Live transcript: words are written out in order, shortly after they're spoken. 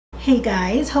Hey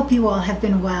guys, hope you all have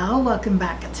been well. Welcome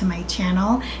back to my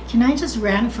channel. Can I just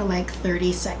rant for like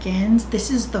 30 seconds? This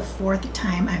is the fourth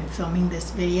time I'm filming this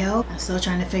video. I'm still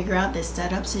trying to figure out this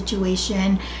setup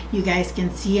situation. You guys can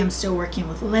see I'm still working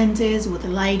with lenses, with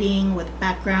lighting, with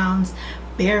backgrounds.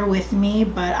 Bear with me,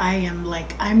 but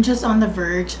I'm just on the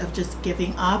verge of just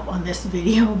giving up on this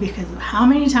video because of how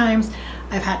many times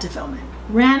I've had to film it.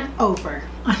 Rant over.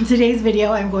 On today's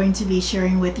video, I'm going to be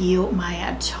sharing with you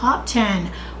my top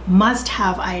 10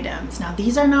 must-have items. Now,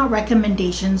 these are not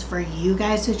recommendations for you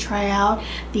guys to try out.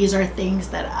 These are things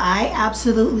that I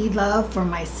absolutely love for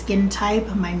my skin type,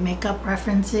 my makeup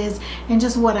preferences, and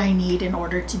just what I need in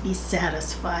order to be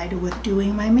satisfied with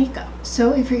doing my makeup.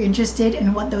 So if you're interested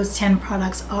in what those 10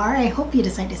 products are, I hope you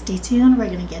decide to stay tuned. We're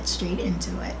gonna get straight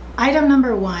into it. Item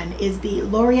number 1 is the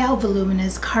L'Oreal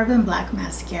Voluminous Carbon Black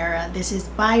Mascara. This is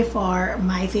by far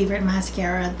my favorite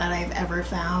mascara that I've ever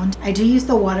found. I do use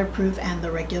the waterproof and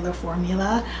the regular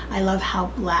formula. I love how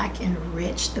black and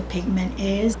rich the pigment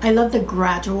is. I love the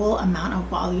gradual amount of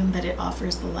volume that it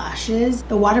offers the lashes.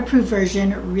 The waterproof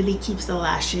version really keeps the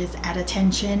lashes at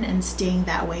attention and staying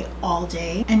that way all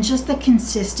day. And just the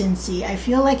consistency, I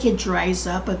feel like it dries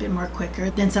up a bit more quicker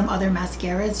than some other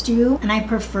mascaras do, and I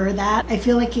prefer that. I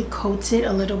feel like it coats it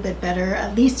a little bit better,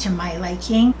 at least to my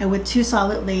liking. And with 2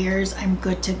 solid layers, I'm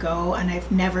good to go, and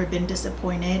I've never been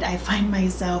disappointed. I find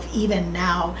myself even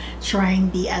now trying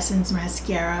the Essence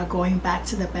mascara, going back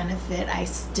to the Benefit. I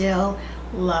still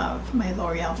love my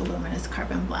L'Oreal Voluminous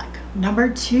Carbon Black. Number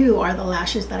 2 are the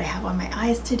lashes that I have on my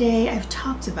eyes today. I've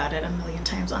talked about it a million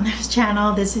times on this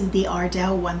channel. This is the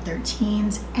Ardell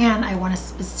 113s, and I want to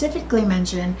specifically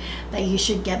mention that you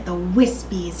should get the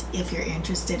Wispies if you're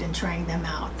interested in trying them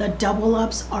out. The double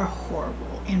ups are horrible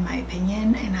in my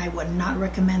opinion, and I would not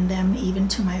recommend them even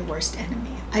to my worst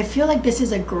enemy. I feel like this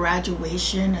is a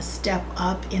graduation, a step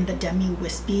up in the Demi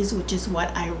Wispies, which is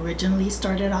what I originally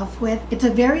started off with. It's a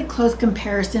very close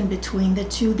comparison between the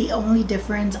two. The only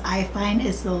difference I find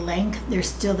is the length. There's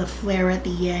still the flare at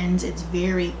the ends. It's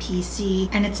very piecey,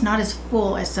 and it's not as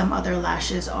full as some other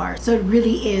lashes are. So it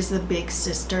really is the big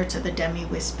sister to the Demi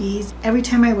Wispies. Every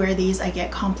time I wear these, I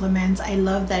get compliments. I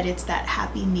love that it's that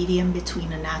happy medium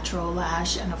between a natural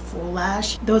lash and a full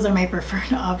lash. Those are my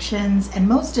preferred options, and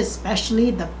most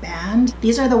especially the band.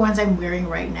 These are the ones I'm wearing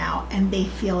right now, and they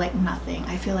feel like nothing.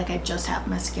 I feel like I just have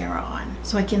mascara on,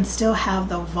 so I can still have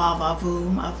the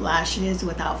va-va-voom of lashes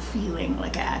without feeling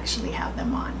like I actually have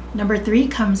them on. Number 3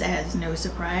 comes as no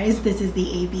surprise. This is the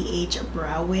ABH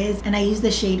Brow Wiz, and I use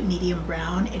the shade medium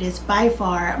brown. It is by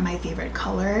far my favorite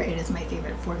color. It is my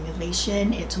favorite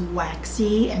formulation. It's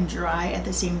waxy and dry at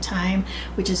the same time,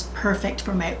 which is perfect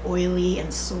for my oily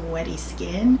and sweaty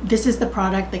skin. This is the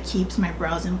product that keeps my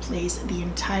brows in place the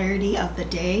entirety of the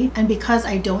day, and because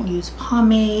I don't use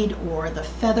pomade or the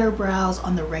feather brows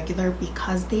on the regular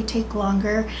because they take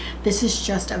longer, this is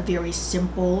just a very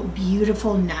simple,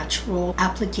 beautiful, natural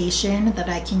application that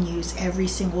I can use every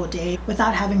single day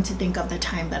without having to think of the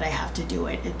time that I have to do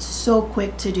it. It's so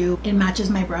quick to do. It matches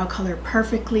my brow color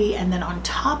perfectly, and then on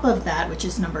top of that, which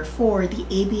is number 4, the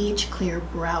ABH Clear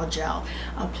Brow Gel.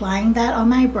 Applying that on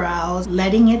my brows,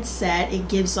 letting it set, it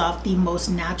gives off the most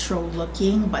natural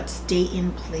looking but stay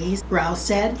in place brow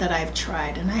set that I've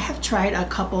tried. And I have tried a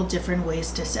couple different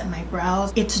ways to set my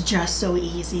brows. It's just so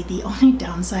easy. The only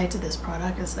downside to this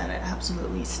product is that it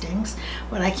absolutely stinks,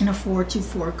 but I can afford to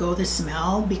forego the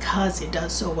smell because it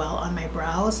does so well on my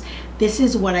brows. This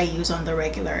is what I use on the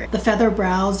regular. The feather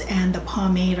brows and the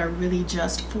pomade are really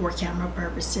just for camera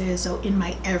purposes. So in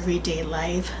my everyday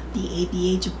life, the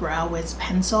ABH Brow Wiz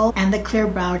Pencil and the Clear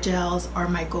Brow Gels are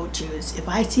my go-tos. If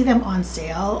I see them on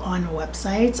sale on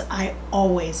websites, I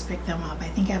always pick them up. I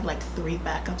think I have like 3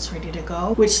 backups ready to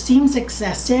go, which seems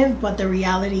excessive, but the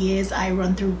reality is I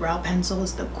run through brow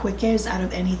pencils the quickest out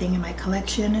of anything in my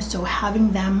collection, so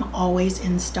having them always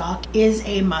in stock is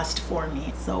a must for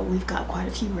me. So we've got quite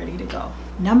a few ready to go.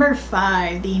 Number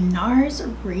 5, the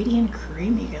NARS Radiant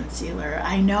Creamy Concealer.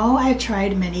 I know I've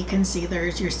tried many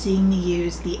concealers. You're seeing me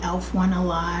use the e.l.f. one a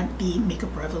lot, the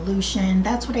Makeup Revolution.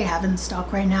 That's what I have in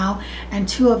stock right now, and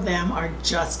 2 of them are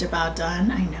just about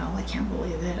done. I know, I can't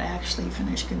believe it. I actually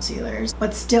finished concealers,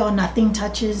 but still nothing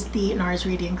touches the NARS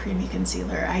Radiant Creamy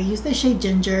Concealer. I use the shade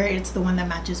Ginger. It's the one that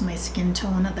matches my skin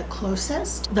tone the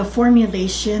closest. The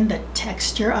formulation, the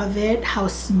texture of it, how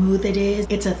smooth it is.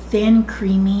 It's a thin,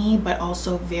 creamy, but also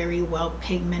also very well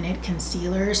pigmented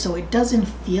concealer, so it doesn't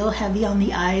feel heavy on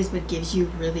the eyes but gives you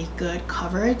really good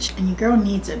coverage. And your girl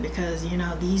needs it because, you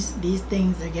know, these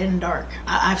things are getting dark.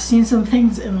 I've seen some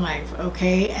things in life,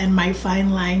 okay? And my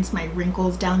fine lines, my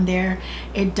wrinkles down there,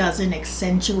 it doesn't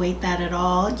accentuate that at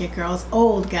all. Your girl's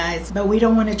old, guys, but we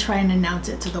don't want to try and announce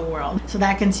it to the world. So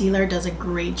that concealer does a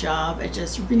great job at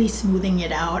just really smoothing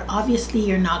it out. Obviously,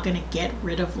 you're not going to get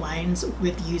rid of lines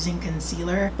with using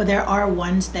concealer, but there are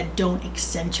ones that don't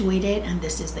accentuate it, and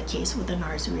this is the case with the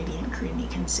NARS Radiant Creamy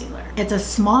Concealer. It's a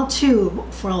small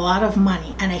tube for a lot of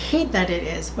money, and I hate that it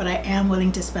is, but I am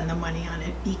willing to spend the money on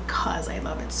it because I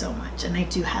love it so much, and I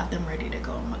do have them ready to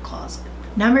go in my closet.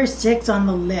 Number 6 on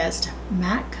the list,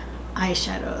 MAC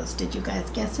eyeshadows. Did you guys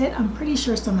guess it? I'm pretty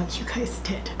sure some of you guys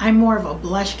did. I'm more of a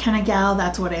blush kind of gal.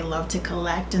 That's what I love to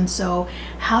collect, and so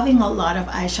having a lot of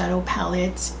eyeshadow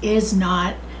palettes is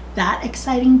not that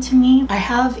exciting to me. I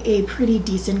have a pretty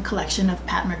decent collection of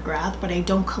Pat McGrath, but I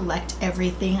don't collect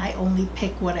everything. I only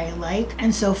pick what I like.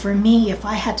 And so for me, if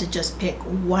I had to just pick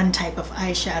one type of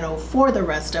eyeshadow for the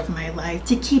rest of my life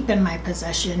to keep in my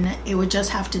possession, it would just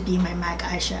have to be my MAC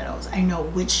eyeshadows. I know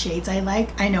which shades I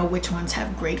like. I know which ones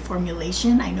have great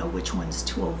formulation. I know which ones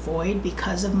to avoid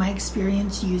because of my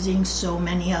experience using so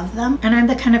many of them. And I'm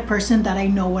the kind of person that I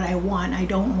know what I want. I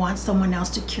don't want someone else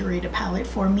to curate a palette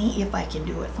for me if I can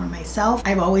do it for myself.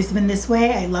 I've always been this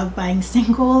way. I love buying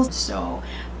singles, so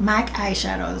MAC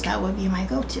eyeshadows, that would be my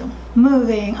go-to.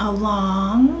 Moving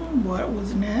along, what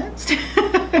was next?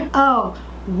 Oh,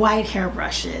 white hair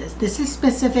brushes. This is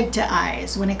specific to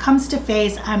eyes. When it comes to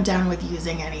face, I'm down with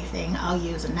using anything. I'll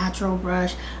use a natural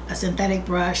brush, a synthetic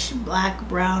brush, black,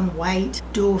 brown, white,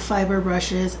 dual fiber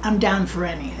brushes. I'm down for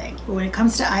anything. But when it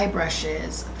comes to eye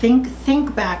brushes,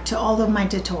 think back to all of my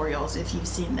tutorials if you've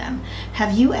seen them.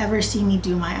 Have you ever seen me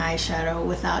do my eyeshadow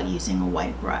without using a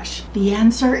white brush? The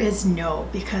answer is no,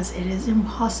 because it is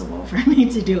impossible for me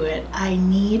to do it. I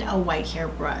need a white hair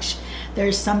brush.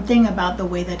 There's something about the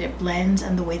way that it blends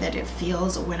and the way that it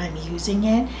feels when I'm using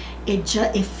it.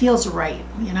 It feels right,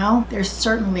 you know? There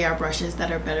certainly are brushes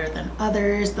that are better than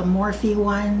others. The Morphe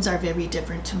ones are very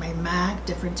different to my MAC,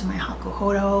 different to my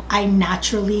Hakuhodo. I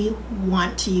naturally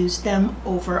want to use them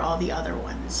over all the other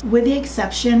ones. With the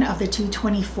exception of the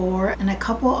 224 and a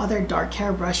couple other dark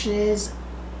hair brushes,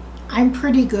 I'm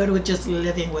pretty good with just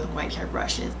living with white hair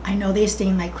brushes. I know they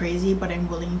stain like crazy, but I'm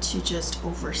willing to just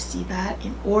oversee that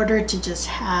in order to just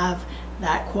have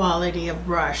that quality of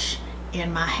brush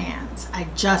in my hands. I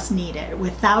just need it.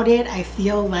 Without it, I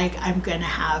feel like I'm gonna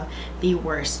have the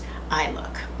worst eye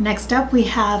look. Next up, we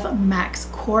have MAC's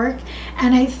Cork,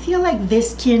 and I feel like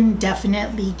this can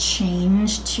definitely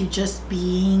change to just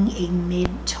being a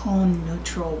mid-tone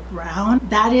neutral brown.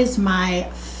 That is my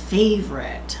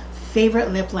favorite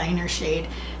lip liner shade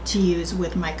to use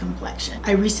with my complexion.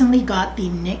 I recently got the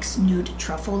NYX Nude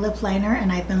Truffle Lip Liner,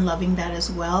 and I've been loving that as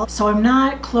well. So I'm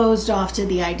not closed off to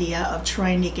the idea of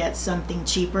trying to get something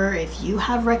cheaper. If you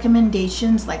have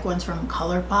recommendations, like ones from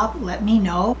ColourPop, let me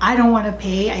know. I don't want to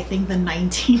pay, I think, the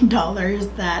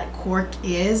 $19 that Cork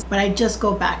is, but I just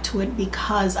go back to it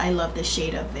because I love the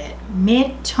shade of it.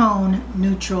 Mid-tone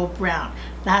neutral brown.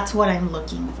 That's what I'm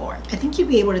looking for. I think you'll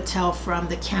be able to tell from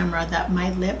the camera that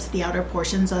my lips, the outer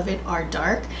portions of it, are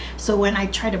dark. So when I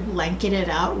try to blanket it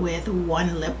out with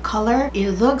one lip color,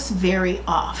 it looks very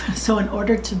off. So in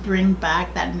order to bring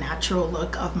back that natural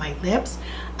look of my lips,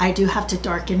 I do have to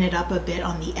darken it up a bit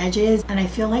on the edges, and I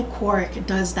feel like Cork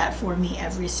does that for me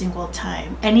every single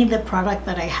time. Any lip product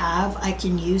that I have, I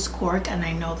can use Cork and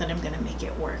I know that I'm gonna make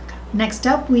it work. Next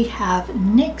up, we have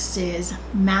NYX's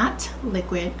Matte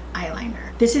Liquid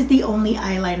Eyeliner. This is the only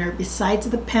eyeliner besides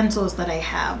the pencils that I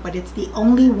have, but it's the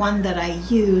only one that I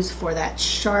use for that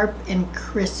sharp and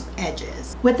crisp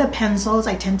edges. With the pencils,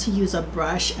 I tend to use a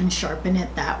brush and sharpen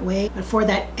it that way, but for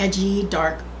that edgy,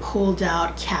 dark, pulled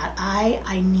out cat eye,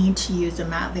 I need to use a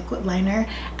matte liquid liner,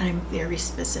 and I'm very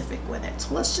specific with it.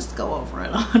 So let's just go over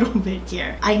it a little bit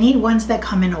here. I need ones that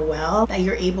come in a well that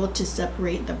you're able to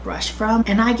separate the brush from,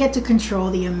 and I get to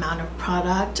control the amount of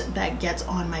product that gets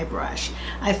on my brush.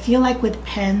 I feel like with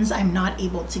pens, I'm not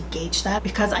able to gauge that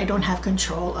because I don't have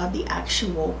control of the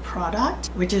actual product,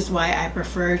 which is why I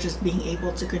prefer just being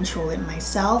able to control it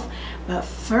myself. But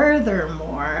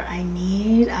furthermore, I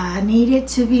need it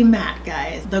to be matte,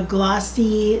 guys. The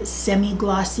glossy,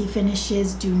 semi-glossy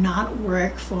finishes do not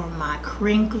work for my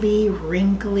crinkly,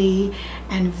 wrinkly,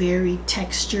 and very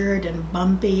textured and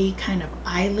bumpy kind of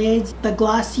eyelids. The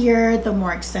glossier, the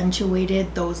more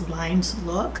accentuated those lines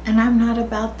look, and I'm not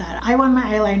about that. I want my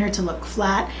eyeliner to look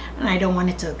flat, and I don't want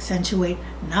it to accentuate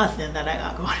nothing that I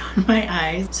got going on my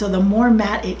eyes. So the more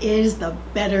matte it is, the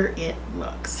better it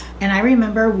looks. And I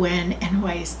remember when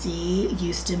NYC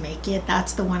used to make it,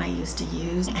 that's the one I used to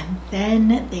use, and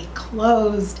then they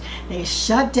closed, they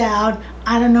shut down.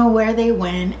 I don't know where they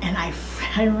went, and I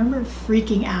remember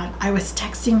freaking out. I was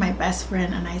texting my best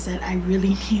friend and I said, I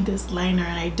really need this liner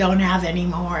and I don't have any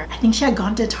more. I think she had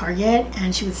gone to Target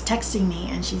and she was texting me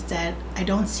and she said, I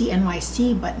don't see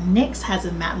NYC, but NYX has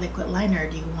a matte liquid liner.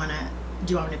 Do you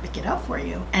want me to pick it up for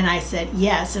you? And I said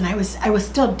yes, and I was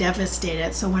still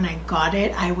devastated. So when I got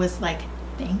it, I was like,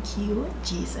 thank you,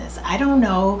 Jesus. I don't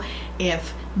know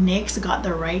if NYX got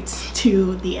the rights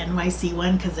to the NYC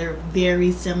one because they're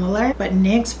very similar, but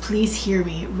NYX, please hear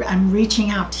me. I'm reaching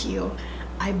out to you.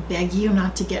 I beg you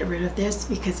not to get rid of this,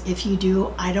 because if you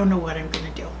do, I don't know what I'm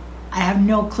gonna do. I have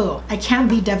no clue. I can't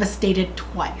be devastated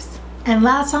twice. And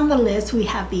last on the list, we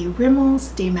have the Rimmel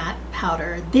Stay Matte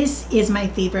Powder. This is my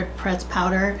favorite pressed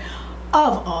powder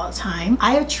of all time.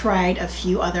 I have tried a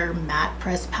few other matte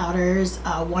pressed powders.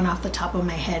 One off the top of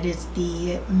my head is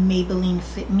the Maybelline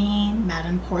Fit Me Matte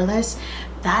and Poreless.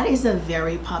 That is a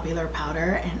very popular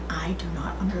powder, and I do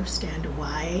not understand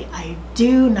why. I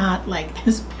do not like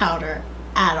this powder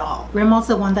at all. Rimmel's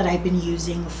the one that I've been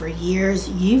using for years.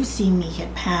 You've seen me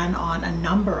hit pan on a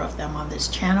number of them on this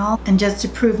channel. And just to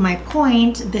prove my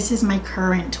point, this is my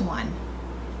current one.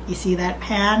 You see that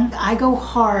pan? I go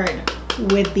hard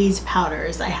with these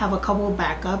powders. I have a couple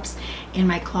backups in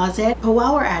my closet. But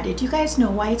while we're at it, do you guys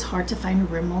know why it's hard to find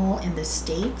Rimmel in the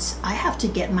States? I have to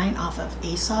get mine off of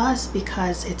ASOS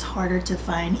because it's harder to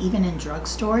find even in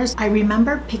drugstores. I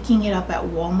remember picking it up at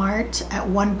Walmart at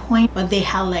one point, but they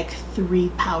had like 3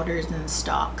 powders in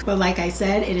stock. But like I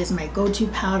said, it is my go-to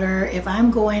powder. If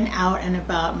I'm going out and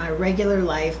about my regular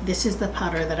life, this is the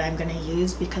powder that I'm gonna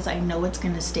use because I know it's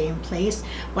gonna stay in place,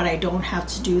 but I don't have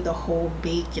to do the whole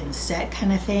bake and set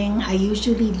kind of thing. I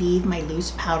usually leave my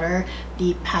loose powder,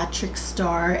 the Patrick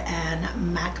Star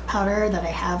and MAC powder that I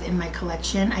have in my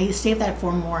collection. I save that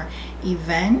for more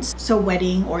events, so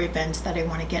wedding or events that I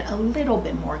want to get a little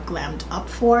bit more glammed up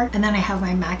for. And then I have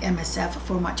my MAC MSF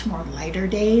for much more lighter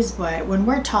days. But when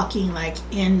we're talking like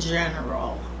in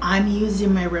general, I'm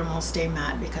using my Rimmel Stay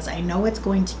Matte because I know it's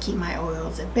going to keep my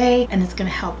oils at bay and it's going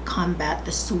to help combat the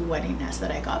sweatiness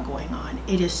that I got going on.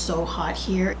 It is so hot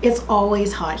here. It's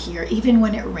always hot here. Even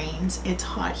when it rains, it's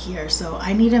hot here. So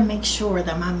I need to make sure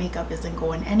that my makeup isn't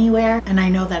going anywhere. And I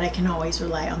know that I can always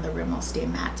rely on the Rimmel Stay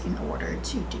Matte in order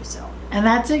to do so. And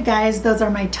that's it, guys. Those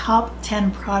are my top 10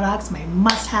 products, my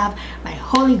must-have, my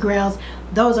holy grails.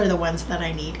 Those are the ones that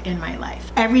I need in my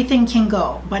life. Everything can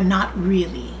go, but not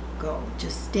really go,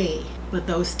 just stay. But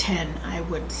those 10 I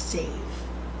would save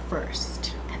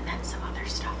first, and then some other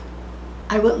stuff.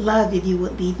 I would love if you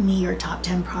would leave me your top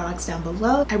 10 products down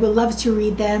below. I would love to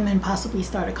read them and possibly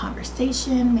start a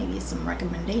conversation, maybe some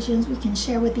recommendations we can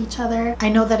share with each other. I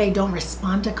know that I don't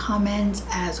respond to comments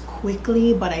as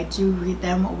quickly, but I do read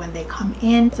them when they come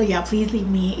in. So yeah, please leave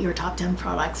me your top 10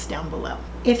 products down below.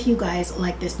 If you guys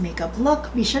like this makeup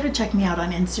look, be sure to check me out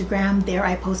on Instagram. There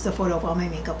I post a photo of all my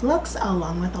makeup looks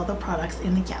along with all the products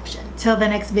in the caption. Till the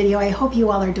next video, I hope you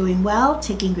all are doing well,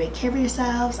 taking great care of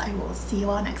yourselves. I will see you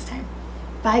all next time.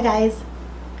 Bye guys.